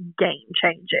was like game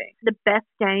changing. The best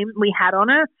game we had on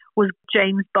it was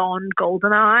James Bond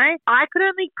GoldenEye. I could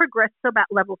only progress to about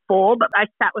level 4, but I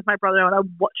sat with my brother and I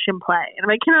watched him play. And I'm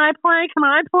like, can I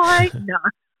play? No.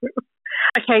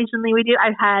 Occasionally we did.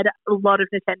 I had a lot of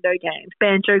Nintendo games.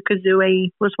 Banjo-Kazooie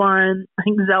was one. I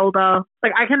think Zelda.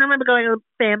 Like I can remember going on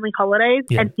family holidays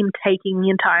and him taking the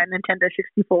entire Nintendo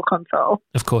 64 console.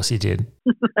 Of course he did.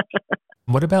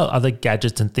 What about other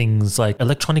gadgets and things like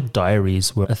electronic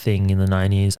diaries were a thing in the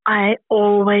 90s? I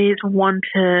always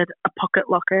wanted a pocket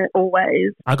locker,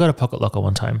 always. I got a pocket locker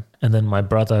one time and then my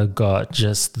brother got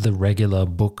just the regular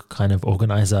book kind of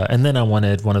organizer and then I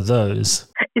wanted one of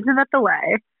those. Isn't that the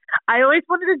way? I always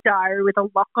wanted a diary with a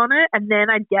lock on it and then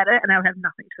I'd get it and I would have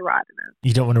nothing to write in it.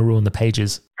 You don't want to ruin the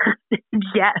pages.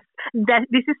 Yes.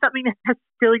 This is something that has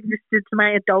still existed to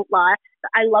my adult life.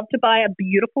 I love to buy a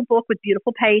beautiful book with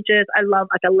beautiful pages. I love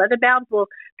like a leather-bound book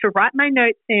to write my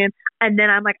notes in and then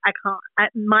I'm like, I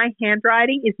can't. My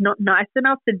handwriting is not nice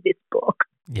enough for this book.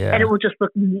 Yeah. And it will just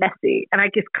look messy. And I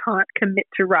just can't commit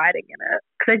to writing in it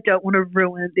because I don't want to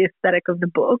ruin the aesthetic of the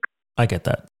book. I get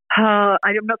that.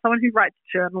 I'm not someone who writes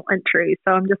journal entries.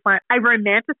 So I'm just like, I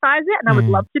romanticize it and I would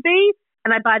love to be.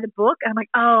 And I buy the book and I'm like,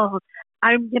 oh,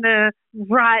 I'm going to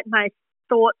write my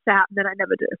thoughts out. And then I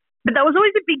never do. But that was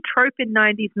always a big trope in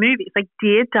 90s movies, like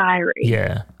Dear Diary.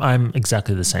 Yeah, I'm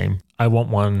exactly the same. I want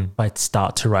one I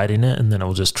start to write in it and then it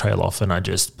will just trail off and I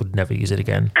just would never use it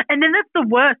again. And then that's the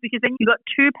worst because then you've got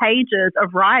 2 pages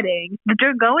of writing that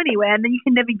don't go anywhere and then you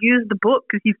can never use the book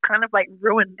because you've kind of like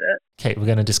ruined it. Kate, we're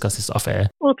going to discuss this off air.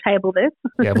 We'll table this.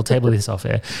 Yeah, we'll table this off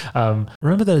air.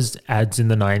 Remember those ads in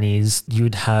the 90s?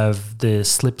 You'd have the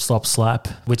slip, slop, slap,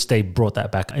 which they brought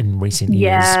that back in recent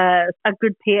years. Yes, a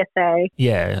good PSA.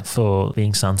 Yeah, for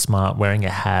being sun smart, wearing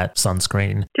a hat,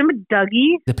 sunscreen. Do you remember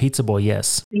Dougie? The pizza boy,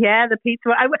 yes. Yeah, the pizza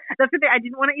boy. That's the thing. I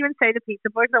didn't want to even say the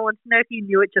pizza boy because I wanted to know if you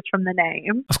knew it just from the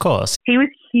name. Of course. He was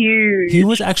huge. He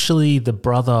was actually the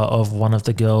brother of one of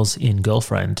the girls in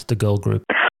Girlfriend, the girl group.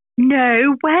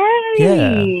 No way.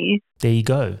 Yeah. There you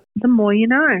go. The more you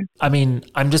know. I mean,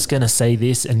 I'm just going to say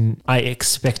this and I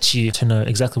expect you to know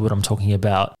exactly what I'm talking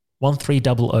about.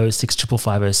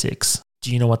 1300-65506.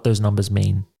 Do you know what those numbers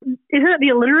mean? Isn't it the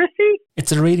illiteracy?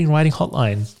 It's a reading writing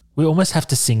hotline. We almost have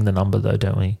to sing the number though,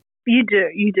 don't we? You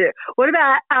do. What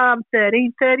about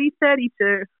 13, 30,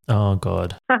 32? Oh,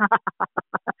 God.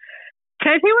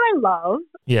 Can I tell you what I love?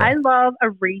 Yeah. I love a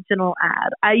regional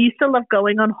ad. I used to love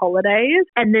going on holidays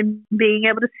and then being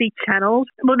able to see channels.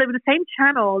 Well, they were the same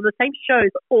channel, the same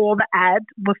shows, but all the ads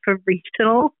were for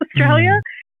regional Australia.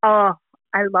 Oh,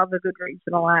 I love a good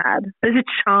regional ad. There's a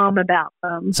charm about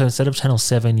them. So instead of Channel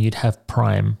 7, you'd have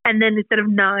Prime. And then instead of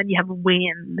 9, you have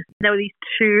Win. There were these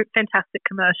 2 fantastic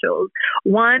commercials.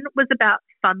 One was about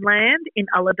Funland in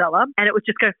Ulladulla, and it would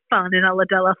just go fun in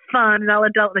Ulladulla, fun in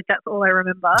Ulladulla. Like, that's all I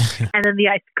remember. And then the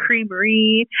ice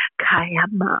creamery,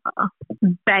 Kiama,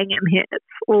 banging hits.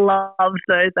 Loved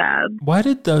those ads. Why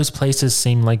did those places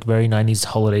seem like very 90s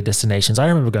holiday destinations? I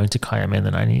remember going to Kiama in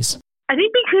the 90s. I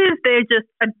think because they're just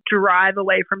a drive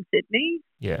away from Sydney.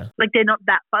 Yeah. Like, they're not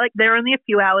that far. Like, they're only a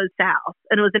few hours south,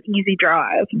 and it was an easy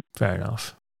drive. Fair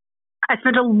enough. I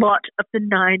spent a lot of the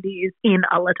 90s in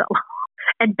Ulladulla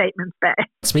and Bateman's Bay.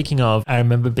 Speaking of, I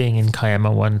remember being in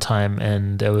Kiama one time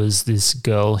and there was this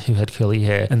girl who had curly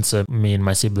hair. And so me and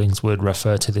my siblings would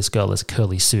refer to this girl as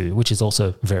Curly Sue, which is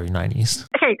also very 90s.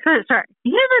 Okay, so sorry.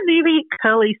 You know the movie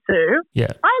Curly Sue?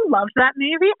 Yeah. I loved that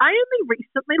movie. I only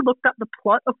recently looked up the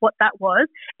plot of what that was.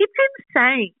 It's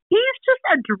insane. He's just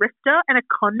a drifter and a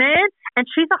con man, and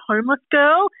she's a homeless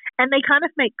girl, and they kind of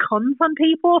make cons on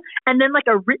people, and then like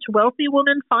a rich, wealthy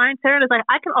woman finds her and is like,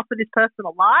 I can offer this person a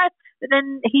life. But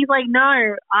then he's like,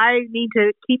 no, I need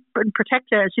to keep and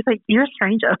protect her. And she's like, you're a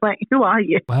stranger. I'm like, who are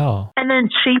you? Wow. And then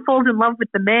she falls in love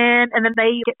with the man, and then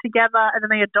they get together, and then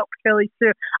they adopt Curly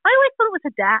Sue. I always thought it was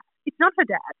her dad. It's not her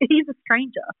dad. He's a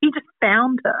stranger. He just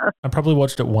found her. I probably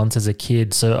watched it once as a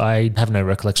kid, so I have no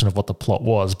recollection of what the plot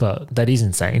was, but that is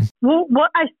insane. Well, what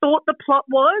I thought the plot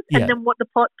was, and then what the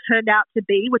plot turned out to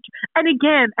be, which, and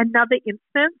again, another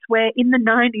instance where in the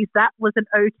 90s that was an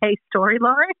okay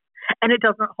storyline, and it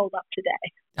doesn't hold up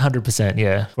today. 100%,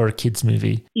 yeah, for a kid's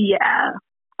movie. Yeah.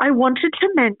 I wanted to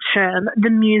mention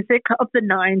the music of the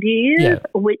 90s,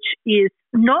 which is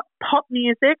not pop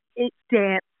music, it's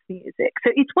dance music.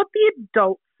 So it's what the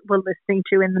adults were listening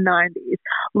to in the 90s.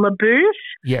 La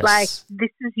Bouche, like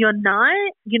This Is Your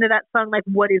Night, you know that song like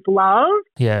What Is Love?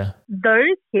 Yeah.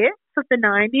 Those hits of the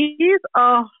 90s,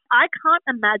 oh, I can't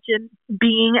imagine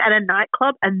being at a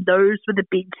nightclub and those were the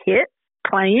big hits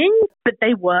playing, but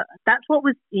they were. That's what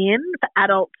was in for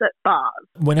adults at bars.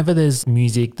 Whenever there's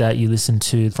music that you listen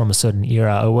to from a certain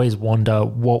era, I always wonder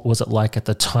what was it like at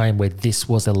the time where this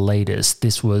was the latest,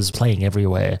 this was playing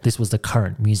everywhere, this was the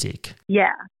current music.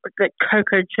 Yeah, like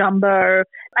Coco Jumbo.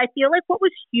 I feel like what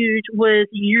was huge was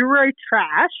Euro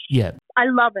trash. Yeah. I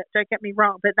love it, don't get me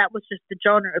wrong, but that was just the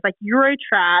genre. It was like Euro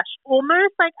trash,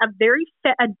 almost like a very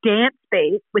a dance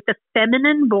beat with a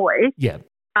feminine voice. Yeah.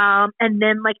 And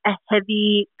then like a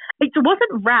heavy, it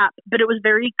wasn't rap, but it was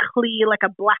very clear, like a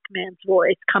black man's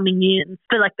voice coming in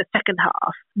for like the second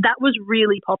half. That was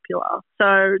really popular.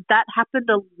 So that happened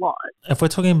a lot. If we're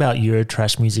talking about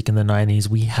Eurotrash music in the 90s,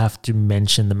 we have to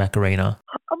mention the Macarena.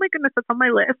 Oh my goodness, that's on my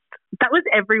list. That was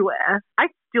everywhere. I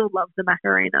still love the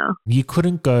Macarena. You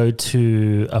couldn't go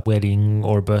to a wedding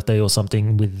or a birthday or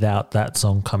something without that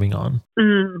song coming on.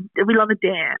 We love a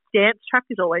dance. Dance track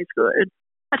is always good.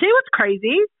 I'll tell you what's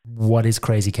crazy. What is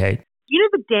crazy, Kate? you know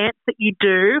the dance that you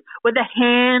do where the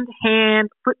hand,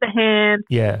 flip the hand?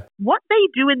 Yeah. What they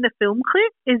do in the film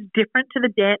clip is different to the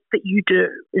dance that you do.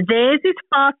 Theirs is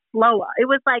far slower. It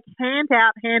was like hand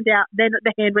out, then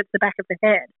the hand went to the back of the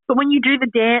head. But when you do the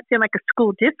dance in like a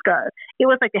school disco, it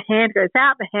was like the hand goes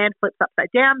out, the hand flips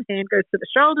upside down, the hand goes to the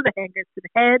shoulder, the hand goes to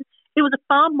the head. It was a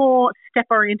far more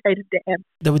step-orientated dance.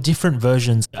 There were different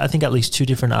versions. I think at least 2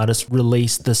 different artists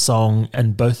released the song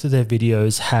and both of their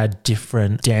videos had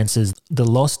different dances. The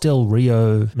Los Del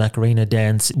Rio Macarena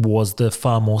dance was the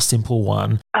far more simple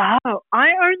one. Oh, I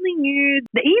only knew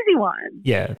the easy one.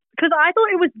 Yeah. Because I thought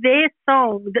it was their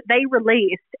song that they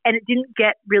released and it didn't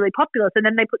get really popular. So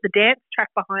then they put the dance track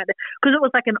behind it because it was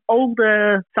like an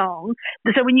older song.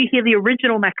 So when you hear the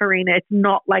original Macarena, it's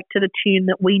not like to the tune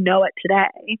that we know it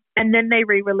today. And then they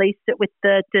re-released it with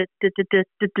the...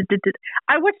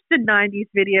 I watched the 90s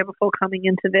video before coming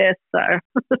into this,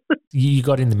 so... You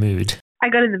got in the mood. I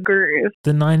got in the groove.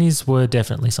 The 90s were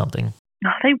definitely something. Oh,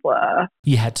 they were.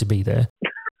 You had to be there.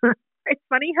 It's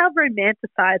funny how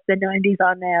romanticized the 90s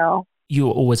are now.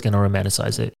 You're always going to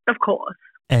romanticize it. Of course.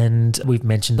 And we've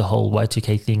mentioned the whole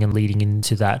Y2K thing and leading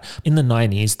into that. In the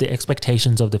 90s, the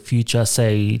expectations of the future,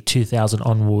 say 2000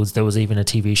 onwards, there was even a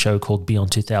TV show called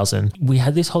Beyond 2000. We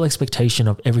had this whole expectation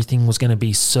of everything was going to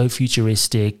be so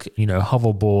futuristic, you know,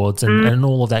 hoverboards and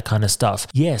all of that kind of stuff.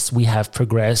 Yes, we have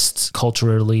progressed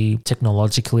culturally,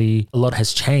 technologically. A lot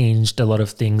has changed. A lot of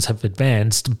things have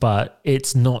advanced, but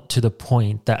it's not to the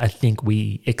point that I think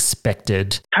we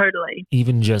expected. Totally.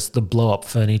 Even just the blow-up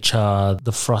furniture,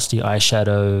 the frosty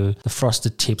eyeshadow, the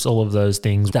frosted tips, all of those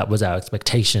things, that was our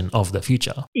expectation of the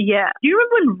future. Yeah. Do you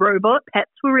remember when robot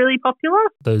pets were really popular?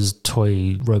 Those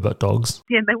toy robot dogs.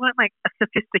 Yeah, they weren't like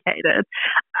sophisticated.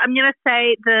 I'm going to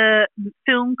say the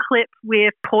film clip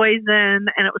with Poison,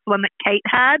 and it was the one that Kate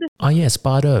had. Oh, yes,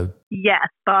 Bardo. Yes,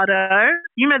 Bardo.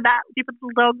 You remember that stupid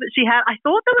little dog that she had? I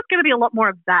thought there was going to be a lot more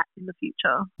of that in the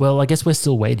future. Well, I guess we're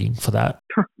still waiting for that.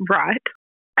 Right.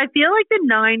 I feel like the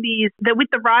 90s, that with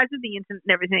the rise of the internet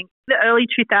and everything, the early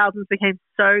 2000s became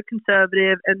so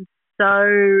conservative and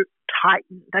so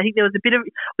tightened. I think there was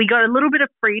we got a little bit of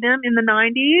freedom in the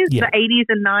 90s, the 80s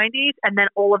and 90s, and then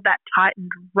all of that tightened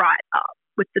right up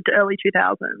with the early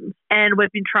 2000s. And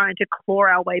we've been trying to claw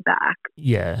our way back.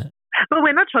 Yeah. But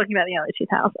we're not talking about the early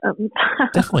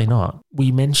 2000s. Definitely not.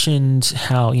 We mentioned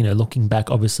how, you know, looking back,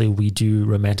 obviously we do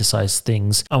romanticize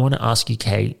things. I want to ask you,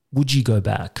 Kate, would you go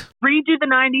back? Redo the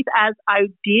 90s as I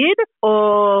did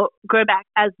or go back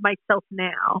as myself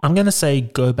now? I'm going to say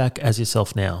go back as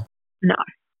yourself now. No.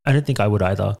 I don't think I would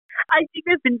either. I think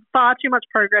there's been far too much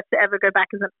progress to ever go back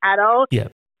as an adult. Yeah.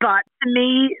 But to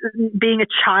me, being a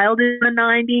child in the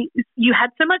 90s, you had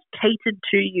so much catered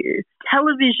to you.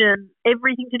 Television,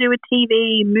 everything to do with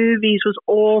TV, movies was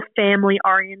all family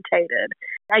orientated.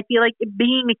 I feel like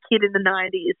being a kid in the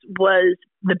 90s was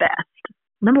the best.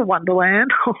 Remember Wonderland?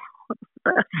 Oh, it was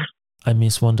the best. I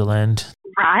miss Wonderland.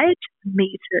 Right?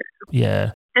 Me too.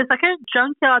 Yeah. There's like a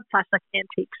junkyard / like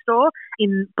antique store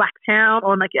in Blacktown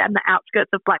or like on the outskirts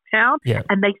of Blacktown. Yeah.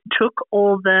 And they took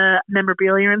all the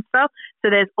memorabilia and stuff. So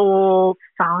there's all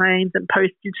signs and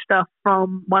postage stuff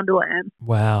from Wonderland.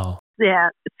 Wow. Yeah,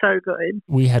 it's so good.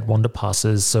 We had Wonder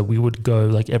Passes, so we would go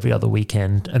like every other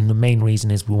weekend. And the main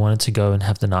reason is we wanted to go and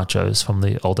have the nachos from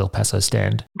the Old El Paso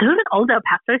stand. There was an Old El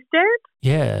Paso stand?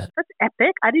 Yeah. That's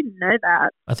epic. I didn't know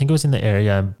that. I think it was in the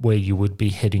area where you would be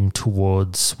heading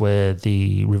towards where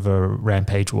the River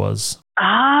Rampage was.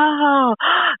 Oh,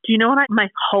 do you know what? My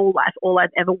whole life, all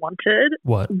I've ever wanted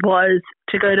was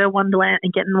to go to Wonderland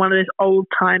and get in one of those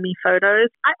old-timey photos.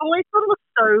 I always thought it was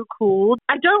so cool.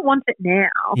 I don't want it now.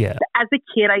 Yeah. But as a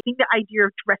kid, I think the idea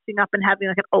of dressing up and having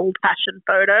like an old-fashioned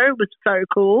photo was so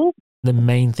cool. The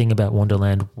main thing about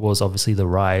Wonderland was obviously the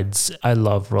rides. I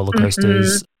love roller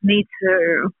coasters. Me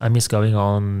too. I miss going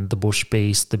on the Bush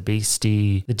Beast, the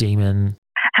Beastie, the Demon.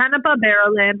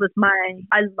 Hanna-Barbera Land was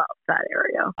I love that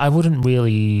area. I wouldn't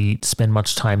really spend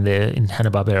much time there in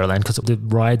Hanna-Barbera Land because the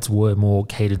rides were more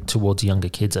catered towards younger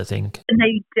kids, I think. And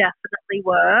they definitely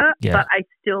were, yeah. But I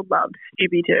still loved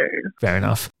Scooby-Doo. Fair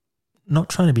enough. Not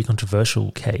trying to be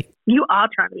controversial, Kate. You are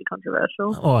trying to be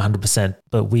controversial. Oh, 100%.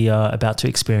 But we are about to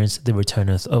experience the return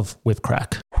of Whip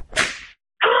Crack.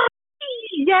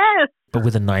 Yes. But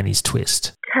with a 90s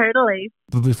twist. Totally.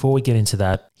 But before we get into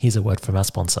that, here's a word from our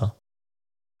sponsor.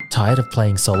 Tired of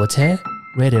playing solitaire?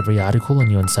 Read every article on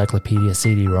your Encyclopedia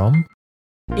CD-ROM?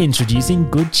 Introducing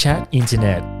Good Chat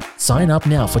Internet. Sign up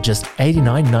now for just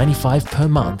 $89.95 per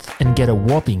month and get a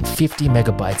whopping 50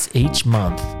 megabytes each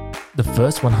month. The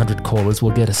first 100 callers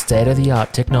will get a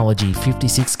state-of-the-art technology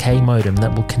 56K modem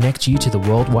that will connect you to the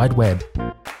World Wide Web.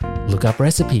 Look up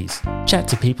recipes, Chat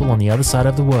to people on the other side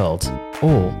of the world.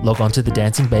 Or log on to the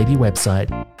Dancing Baby website.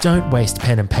 Don't waste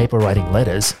pen and paper writing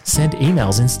letters. Send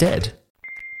emails instead.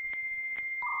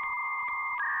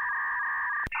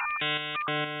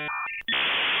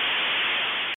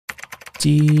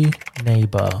 Dear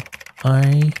neighbour,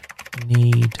 I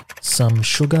need some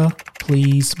sugar.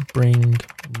 Please bring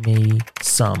me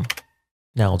some.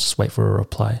 Now I'll just wait for a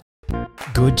reply.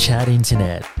 Good chat,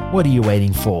 internet. What are you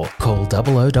waiting for? Call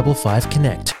 0055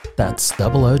 Connect. That's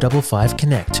 0055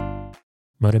 Connect.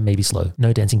 Modem may be slow.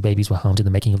 No dancing babies were harmed in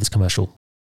the making of this commercial.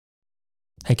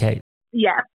 Hey, Kate.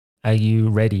 Yeah. Are you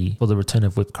ready for the return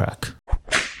of Whip Crack?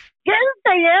 Yes,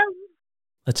 I am.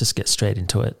 Let's just get straight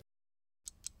into it.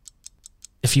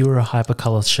 If you were a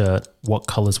hypercolour shirt, what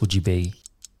colours would you be?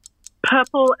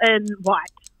 Purple and white.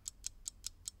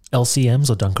 LCMs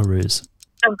or Dunkaroos?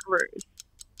 Dunkaroos.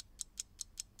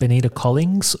 Benita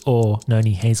Collings or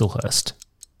Noni Hazelhurst?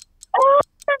 Oh,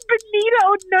 Benita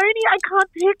or Noni, I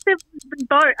can't pick them.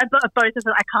 Both of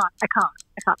them, I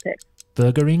can't pick.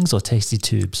 Burger Rings or Tasty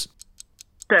Tubes?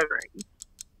 Burger Rings.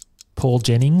 Paul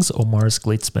Jennings or Morris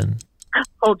Glitzman?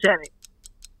 Paul Jennings.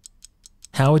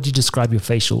 How would you describe your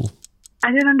facial?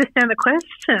 I don't understand the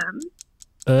question.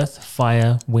 Earth,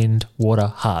 fire, wind, water,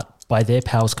 heart. By their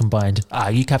powers combined,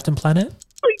 are you Captain Planet?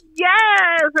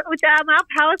 Yes, with our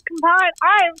powers combined,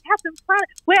 I am Captain Planet.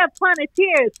 We're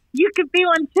planeteers. You could be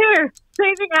one too.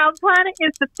 Saving our planet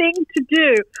is the thing to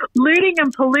do. Looting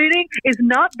and polluting is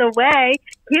not the way.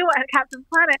 Here at Captain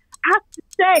Planet, I have to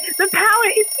say, the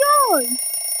power is yours.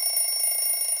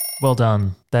 Well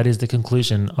done. That is the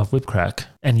conclusion of Whip Crack,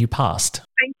 and you passed.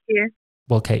 Thank you.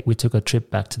 Well, Kate, we took a trip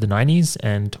back to the 90s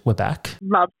and we're back.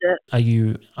 Loved it. Are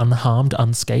you unharmed,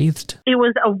 unscathed? It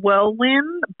was a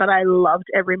whirlwind, but I loved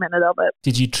every minute of it.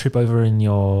 Did you trip over in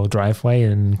your driveway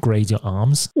and graze your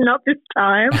arms? Not this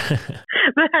time,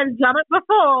 but I've done it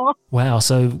before. Wow,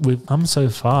 so we've come so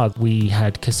far. We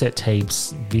had cassette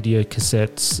tapes, video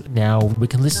cassettes. Now we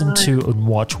can listen to and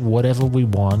watch whatever we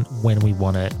want when we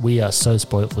want it. We are so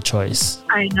spoiled for choice.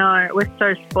 I know, we're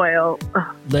so spoiled.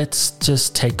 Ugh. Let's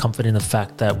just take comfort in the fact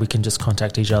that we can just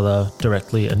contact each other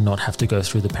directly and not have to go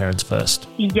through the parents first.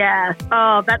 Yes.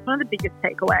 Oh, that's one of the biggest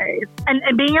takeaways. And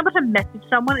being able to message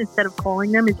someone instead of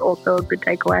calling them is also a good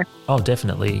takeaway. Oh,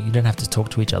 definitely. You don't have to talk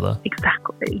to each other.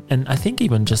 Exactly. And I think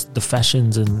even just the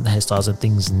fashions and hairstyles and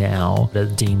things now that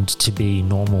are deemed to be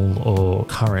normal or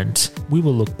current, we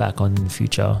will look back on in the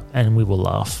future and we will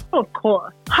laugh. Oh, of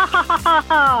course. Ha ha ha ha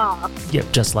ha.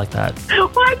 Yep, just like that.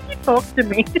 Why do you talk to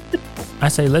me? I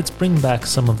say let's bring back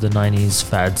some of the 90s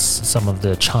fads, some of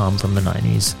the charm from the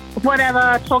 90s.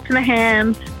 Whatever, talk to the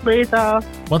hand, loser.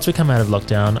 Once we come out of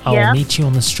lockdown, I'll meet you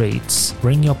on the streets.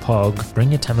 Bring your Pog,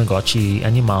 bring your Tamagotchi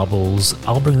and your marbles.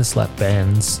 I'll bring the slap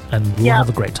bands and we'll have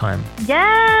a great time.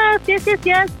 Yes.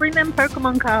 Bring them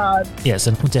Pokemon cards. Yes,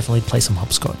 and we'll definitely play some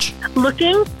hopscotch.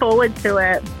 Looking forward to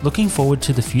it. Looking forward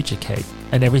to the future, Kate,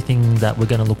 and everything that we're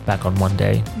going to look back on one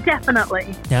day.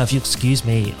 Definitely. Now, if you excuse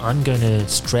me, I'm going to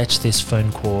stretch this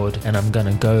phone cord and I'm going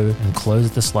to go and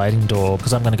close the sliding door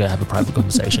because I'm going to go have a private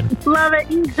conversation. Love it.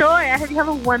 Enjoy. I hope you have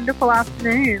a wonderful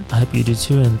afternoon. I hope you do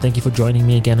too, and thank you for joining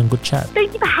me again on Good Chat.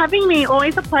 Thank you for having me.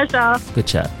 Always a pleasure. Good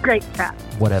chat. Great chat.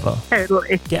 Whatever.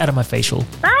 Totally. Get out of my facial.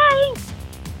 Bye.